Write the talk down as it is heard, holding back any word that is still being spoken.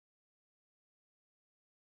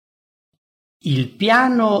Il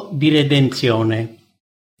piano di redenzione.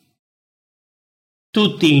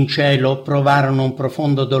 Tutti in cielo provarono un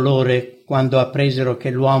profondo dolore quando appresero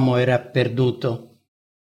che l'uomo era perduto,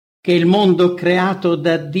 che il mondo creato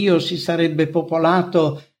da Dio si sarebbe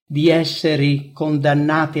popolato di esseri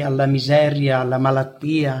condannati alla miseria, alla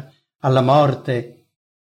malattia, alla morte,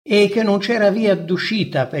 e che non c'era via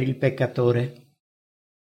d'uscita per il peccatore.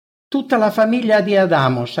 Tutta la famiglia di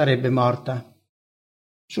Adamo sarebbe morta.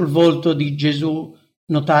 Sul volto di Gesù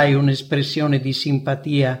notai un'espressione di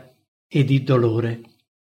simpatia e di dolore.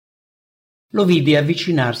 Lo vidi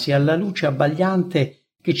avvicinarsi alla luce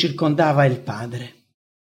abbagliante che circondava il Padre.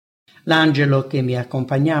 L'angelo che mi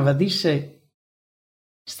accompagnava disse: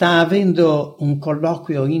 «Sta avendo un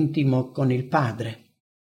colloquio intimo con il Padre».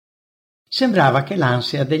 Sembrava che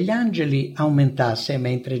l'ansia degli angeli aumentasse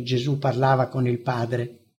mentre Gesù parlava con il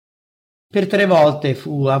Padre. Per 3 volte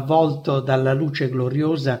fu avvolto dalla luce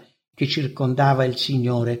gloriosa che circondava il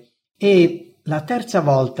Signore e la terza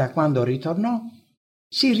volta, quando ritornò,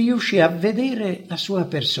 si riuscì a vedere la sua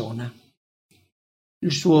persona.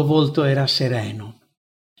 Il suo volto era sereno,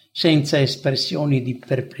 senza espressioni di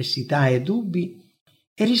perplessità e dubbi,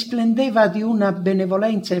 e risplendeva di una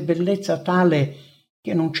benevolenza e bellezza tale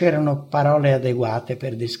che non c'erano parole adeguate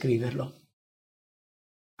per descriverlo.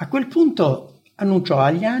 A quel punto annunciò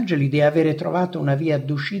agli angeli di avere trovato una via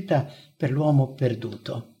d'uscita per l'uomo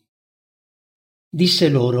perduto. Disse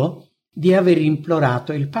loro di aver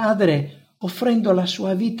implorato il Padre offrendo la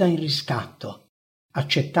sua vita in riscatto,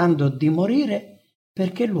 accettando di morire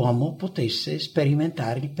perché l'uomo potesse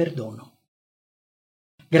sperimentare il perdono.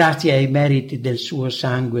 Grazie ai meriti del suo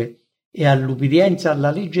sangue e all'ubbidienza alla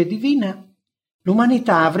legge divina,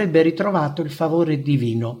 l'umanità avrebbe ritrovato il favore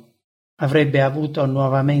divino, avrebbe avuto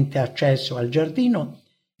nuovamente accesso al giardino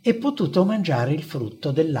e potuto mangiare il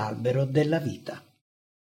frutto dell'albero della vita.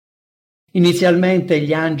 Inizialmente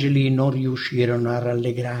gli angeli non riuscirono a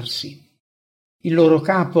rallegrarsi. Il loro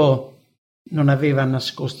capo non aveva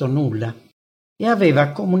nascosto nulla e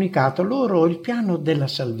aveva comunicato loro il piano della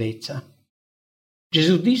salvezza.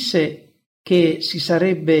 Gesù disse che si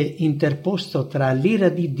sarebbe interposto tra l'ira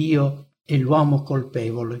di Dio e l'uomo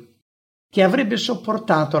colpevole, che avrebbe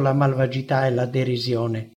sopportato la malvagità e la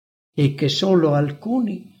derisione e che solo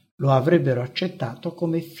alcuni lo avrebbero accettato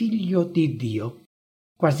come figlio di Dio.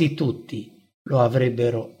 Quasi tutti lo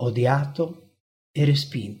avrebbero odiato e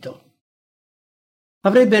respinto.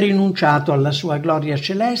 Avrebbe rinunciato alla sua gloria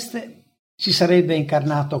celeste, si sarebbe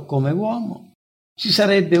incarnato come uomo, si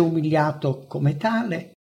sarebbe umiliato come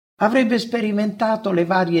tale, avrebbe sperimentato le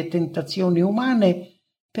varie tentazioni umane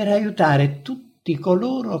per aiutare tutti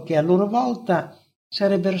coloro che a loro volta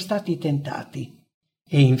sarebbero stati tentati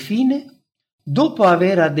e infine, dopo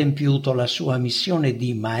aver adempiuto la sua missione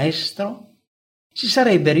di maestro, si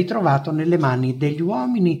sarebbe ritrovato nelle mani degli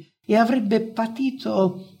uomini e avrebbe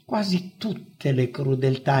patito quasi tutte le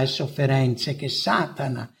crudeltà e sofferenze che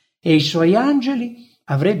Satana e i suoi angeli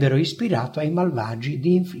avrebbero ispirato ai malvagi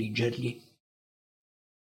di infliggergli.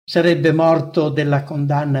 Sarebbe morto della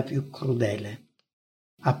condanna più crudele,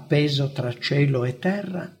 appeso tra cielo e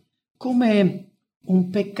terra come un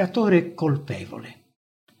peccatore colpevole.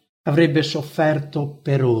 Avrebbe sofferto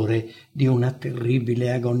per ore di una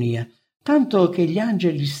terribile agonia, tanto che gli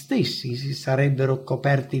angeli stessi si sarebbero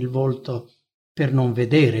coperti il volto per non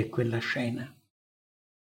vedere quella scena.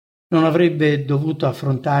 Non avrebbe dovuto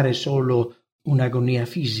affrontare solo un'agonia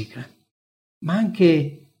fisica, ma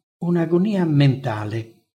anche un'agonia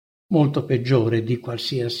mentale, molto peggiore di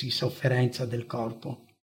qualsiasi sofferenza del corpo.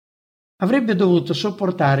 Avrebbe dovuto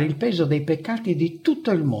sopportare il peso dei peccati di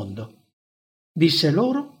tutto il mondo. Disse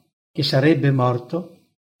loro che sarebbe morto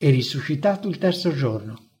e risuscitato il terzo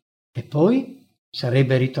giorno e poi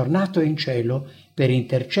sarebbe ritornato in cielo per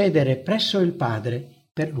intercedere presso il Padre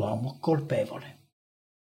per l'uomo colpevole.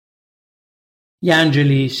 Gli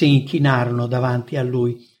angeli si inchinarono davanti a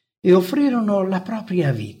lui e offrirono la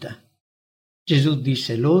propria vita. Gesù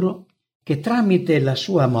disse loro che tramite la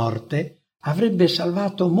sua morte avrebbe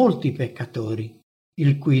salvato molti peccatori,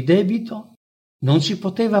 il cui debito non si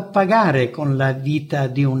poteva pagare con la vita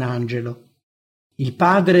di un angelo. Il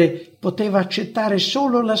Padre poteva accettare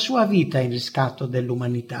solo la sua vita in riscatto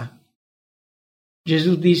dell'umanità.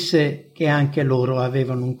 Gesù disse che anche loro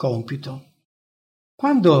avevano un compito.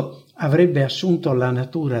 Quando avrebbe assunto la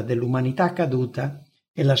natura dell'umanità caduta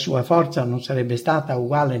e la sua forza non sarebbe stata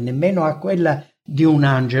uguale nemmeno a quella di un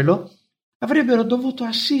angelo, avrebbero dovuto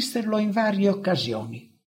assisterlo in varie occasioni.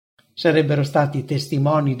 Sarebbero stati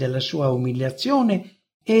testimoni della sua umiliazione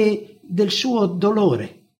e del suo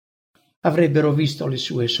dolore. Avrebbero visto le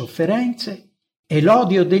sue sofferenze e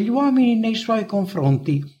l'odio degli uomini nei suoi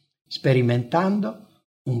confronti sperimentando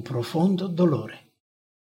un profondo dolore.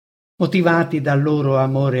 Motivati dal loro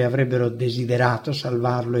amore avrebbero desiderato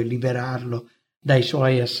salvarlo e liberarlo dai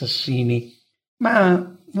suoi assassini,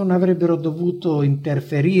 ma non avrebbero dovuto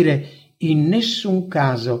interferire in nessun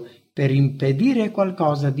caso per impedire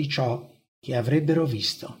qualcosa di ciò che avrebbero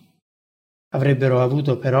visto. Avrebbero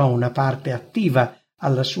avuto però una parte attiva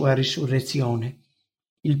alla sua risurrezione.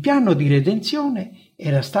 Il piano di redenzione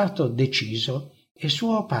era stato deciso e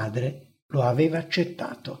suo padre lo aveva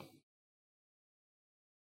accettato.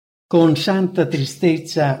 Con santa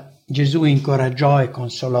tristezza Gesù incoraggiò e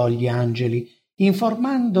consolò gli angeli,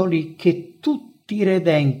 informandoli che tutti i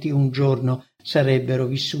redenti un giorno sarebbero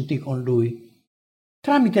vissuti con lui.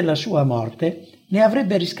 Tramite la sua morte ne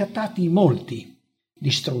avrebbe riscattati molti,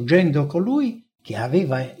 distruggendo colui che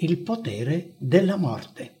aveva il potere della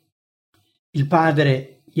morte. Il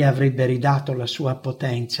Padre gli avrebbe ridato la sua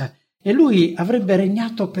potenza e lui avrebbe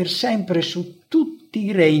regnato per sempre su tutti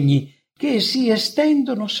i regni che si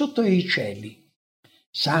estendono sotto i cieli.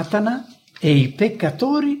 Satana e i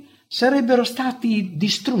peccatori sarebbero stati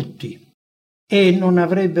distrutti e non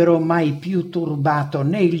avrebbero mai più turbato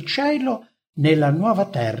né il cielo né la nuova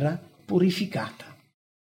terra purificata.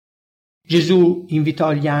 Gesù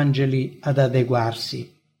invitò gli angeli ad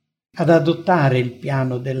adeguarsi, ad adottare il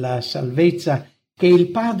piano della salvezza che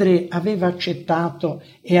il Padre aveva accettato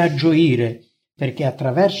e a gioire, perché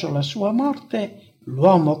attraverso la sua morte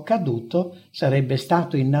l'uomo caduto sarebbe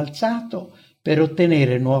stato innalzato per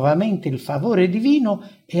ottenere nuovamente il favore divino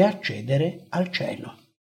e accedere al cielo.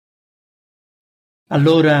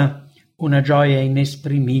 Allora una gioia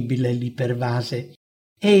inesprimibile li pervase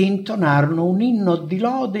e intonarono un inno di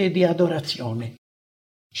lode e di adorazione.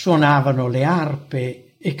 Suonavano le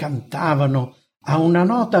arpe e cantavano a una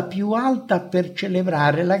nota più alta per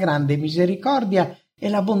celebrare la grande misericordia e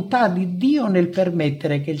la bontà di Dio nel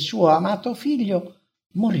permettere che il suo amato figlio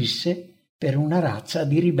morisse per una razza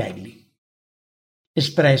di ribelli.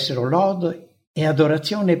 Espressero lode e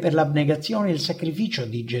adorazione per l'abnegazione e il sacrificio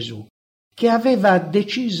di Gesù, che aveva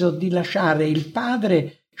deciso di lasciare il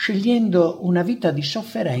Padre scegliendo una vita di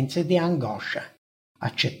sofferenza e di angoscia,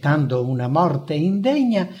 accettando una morte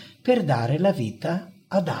indegna per dare la vita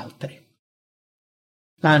ad altri.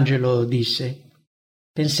 L'angelo disse: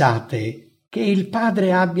 «Pensate che il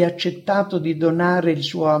Padre abbia accettato di donare il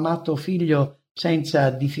suo amato figlio senza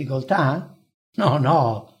difficoltà?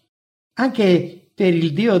 No. Anche per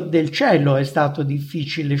il Dio del cielo è stato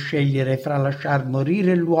difficile scegliere fra lasciar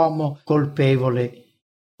morire l'uomo colpevole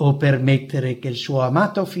o permettere che il suo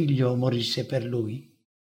amato figlio morisse per lui».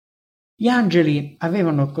 Gli angeli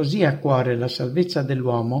avevano così a cuore la salvezza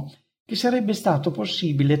dell'uomo che sarebbe stato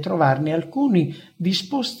possibile trovarne alcuni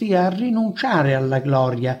disposti a rinunciare alla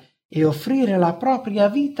gloria e offrire la propria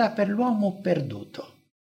vita per l'uomo perduto.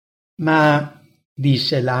 «Ma»,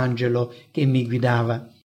 disse l'angelo che mi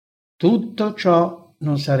guidava, «tutto ciò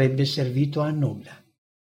non sarebbe servito a nulla.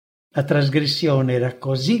 La trasgressione era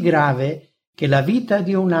così grave che la vita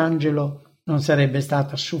di un angelo non sarebbe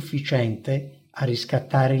stata sufficiente a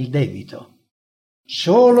riscattare il debito.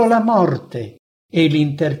 Solo la morte e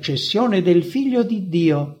l'intercessione del Figlio di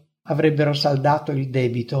Dio avrebbero saldato il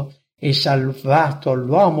debito e salvato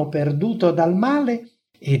l'uomo perduto dal male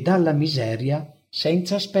e dalla miseria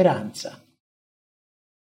senza speranza.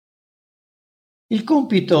 Il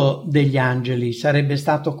compito degli angeli sarebbe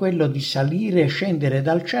stato quello di salire e scendere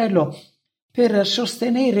dal cielo per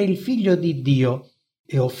sostenere il Figlio di Dio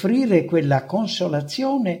e offrire quella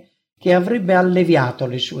consolazione che avrebbe alleviato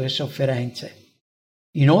le sue sofferenze.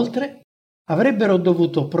 Inoltre, avrebbero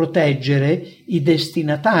dovuto proteggere i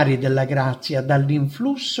destinatari della grazia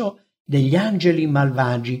dall'influsso degli angeli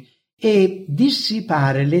malvagi e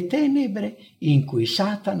dissipare le tenebre in cui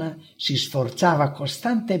Satana si sforzava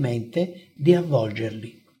costantemente di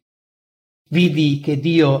avvolgerli. Vidi che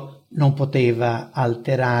Dio non poteva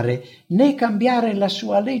alterare né cambiare la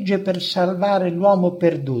sua legge per salvare l'uomo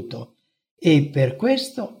perduto e per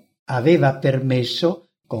questo aveva permesso,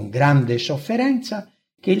 con grande sofferenza,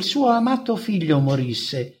 che il suo amato figlio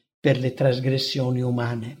morisse per le trasgressioni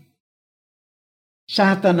umane.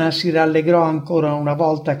 Satana si rallegrò ancora una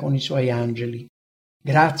volta con i suoi angeli.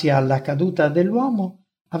 Grazie alla caduta dell'uomo,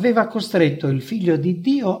 aveva costretto il Figlio di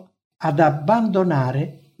Dio ad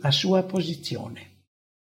abbandonare la sua posizione.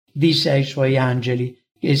 Disse ai suoi angeli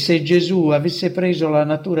che se Gesù avesse preso la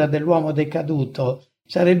natura dell'uomo decaduto,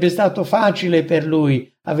 sarebbe stato facile per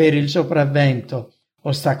lui avere il sopravvento,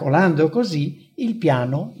 ostacolando così il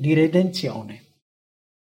piano di redenzione.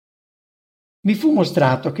 Mi fu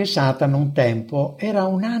mostrato che Satana un tempo era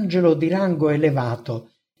un angelo di rango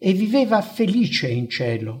elevato e viveva felice in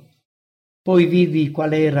cielo. Poi vidi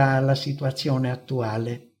qual era la situazione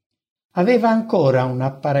attuale. Aveva ancora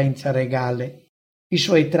un'apparenza regale. I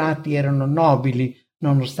suoi tratti erano nobili,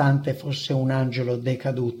 nonostante fosse un angelo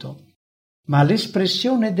decaduto. Ma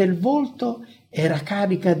l'espressione del volto era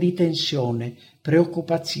carica di tensione,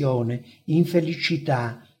 preoccupazione,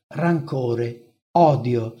 infelicità, rancore,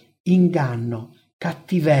 odio, inganno,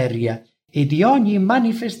 cattiveria e di ogni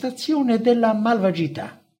manifestazione della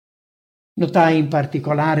malvagità. Notai in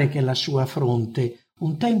particolare che la sua fronte,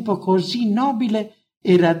 un tempo così nobile,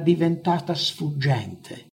 era diventata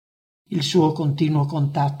sfuggente. Il suo continuo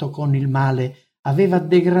contatto con il male aveva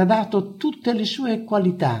degradato tutte le sue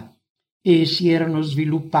qualità e si erano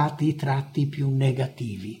sviluppati i tratti più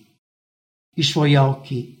negativi. I suoi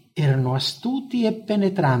occhi erano astuti e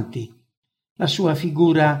penetranti. La sua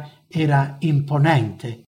figura era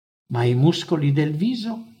imponente, ma i muscoli del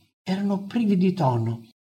viso erano privi di tono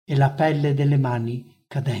e la pelle delle mani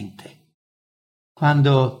cadente.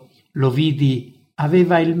 Quando lo vidi,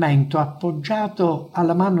 aveva il mento appoggiato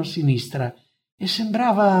alla mano sinistra e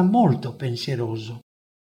sembrava molto pensieroso.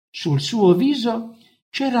 Sul suo viso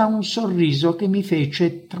c'era un sorriso che mi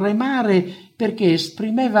fece tremare perché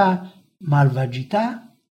esprimeva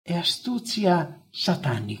malvagità e astuzia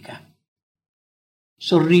satanica.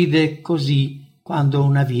 Sorride così quando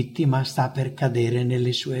una vittima sta per cadere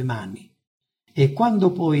nelle sue mani, e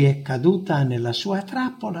quando poi è caduta nella sua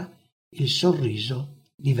trappola, il sorriso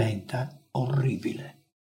diventa orribile.